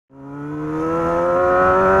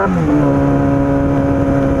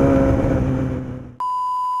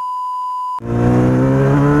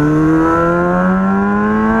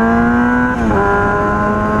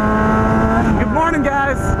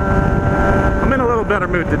better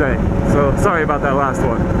mood today. So sorry about that last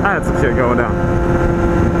one. I had some shit going down.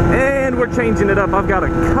 And we're changing it up. I've got a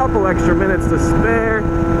couple extra minutes to spare.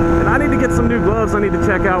 And I need to get some new gloves. I need to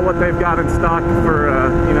check out what they've got in stock for,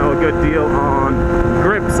 you know, a good deal on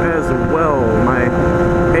grips as well. My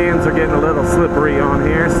hands are getting a little slippery on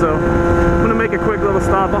here. So I'm going to make a quick little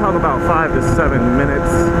stop. I'll have about 5 to 7 minutes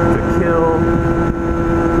to kill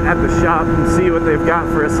at the shop and see what they've got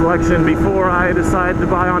for a selection before I decide to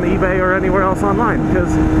buy on eBay or anywhere else online,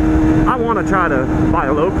 because I want to try to buy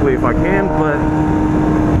locally if I can, but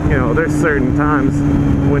you know, there's certain times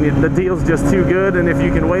when the deal's just too good, and if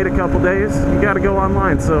you can wait a couple days, you got to go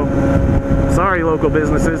online. So sorry, local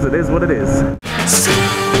businesses, it is what it is.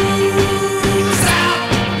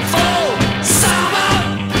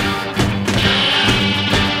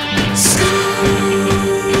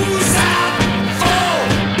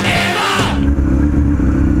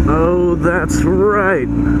 That's right.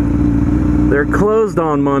 They're closed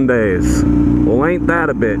on Mondays. Well, ain't that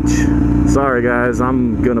a bitch? Sorry guys,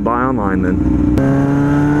 I'm gonna buy online then.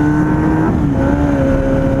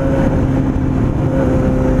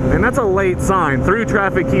 And that's a late sign. Through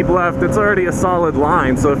traffic, keep left. It's already a solid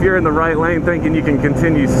line, so if you're in the right lane thinking you can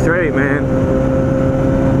continue straight, man.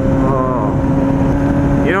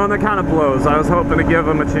 Oh. You know, and that kind of blows. I was hoping to give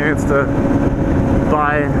them a chance to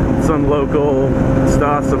buy some local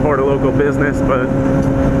stuff, support a local business, but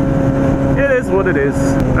it is what it is.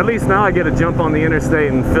 At least now I get to jump on the interstate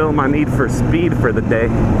and fill my need for speed for the day.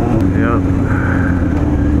 Yep.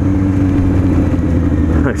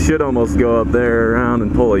 I should almost go up there around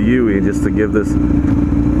and pull a U-ey just to give this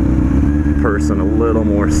person a little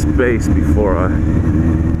more space before I...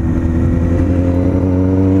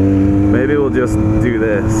 Maybe we'll just do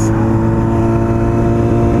this.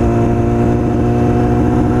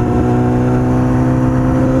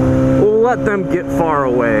 Let them get far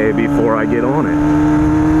away before I get on it.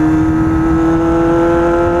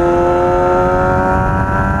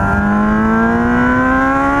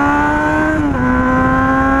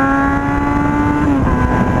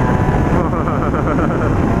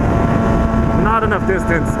 Not enough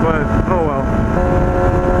distance, but oh well.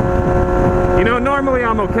 You know, normally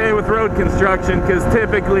I'm okay with road construction because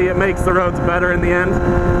typically it makes the roads better in the end.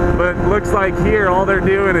 But looks like here all they're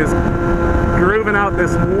doing is grooving out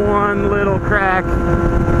this one little crack,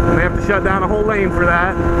 and they have to shut down a whole lane for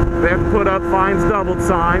that. They have to put up fines doubled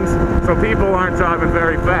signs so people aren't driving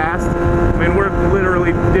very fast. I mean, we're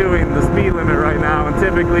literally doing the speed limit right now, and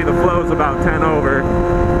typically the flow is about 10 over.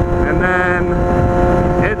 And then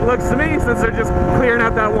it looks to me, since they're just clearing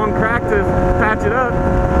out that one crack to patch it up,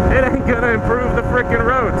 it ain't gonna improve the freaking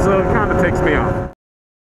road, so it kind of ticks me off.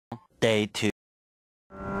 Day 2.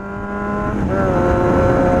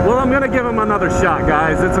 Well, I'm gonna give them another shot,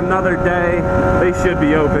 guys. It's another day. They should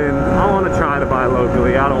be open. I want to try to buy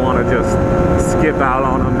locally. I don't want to just skip out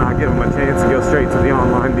on them, not give them a chance to go straight to the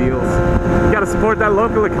online deals. You gotta support that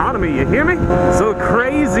local economy, you hear me? So,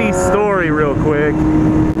 crazy story real quick.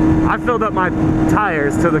 I filled up my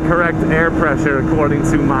tires to the correct air pressure according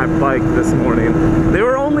to my bike this morning. They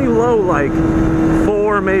were only low, like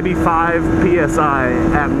 4, maybe 5 PSI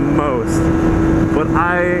at most. But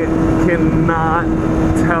I cannot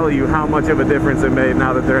tell you how much of a difference it made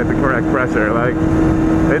now that they're at the correct pressure. Like,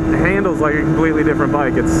 it handles like a completely different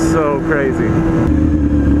bike. It's so crazy.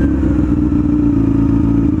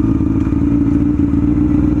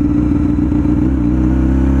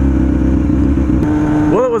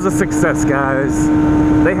 Well, it was a success, guys.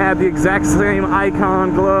 They had the exact same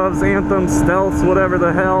Icon gloves, Anthem, Stealths, whatever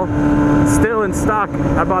the hell, still in stock.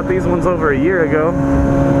 I bought these ones over a year ago.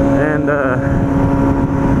 And,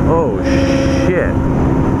 oh shit.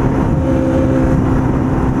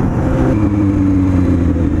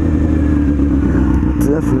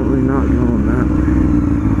 Definitely not going that way.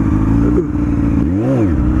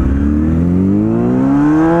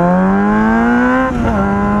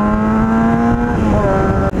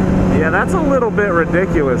 Yeah, that's a little bit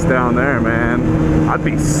ridiculous down there, man. I'd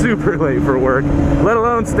be super late for work, let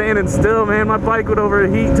alone standing still, man. My bike would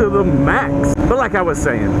overheat to the max. But like I was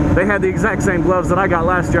saying, they had the exact same gloves that I got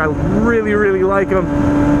last year. I really, really like them.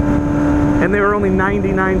 And they were only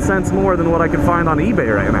 99 cents more than what I could find on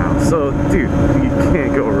eBay right now. So, dude, you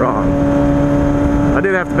can't go wrong. I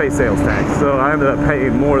did have to pay sales tax, so I ended up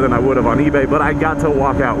paying more than I would have on eBay, but I got to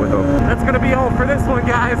walk out with them. That's gonna be all for this one,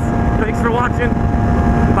 guys. Thanks for watching.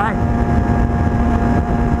 Bye.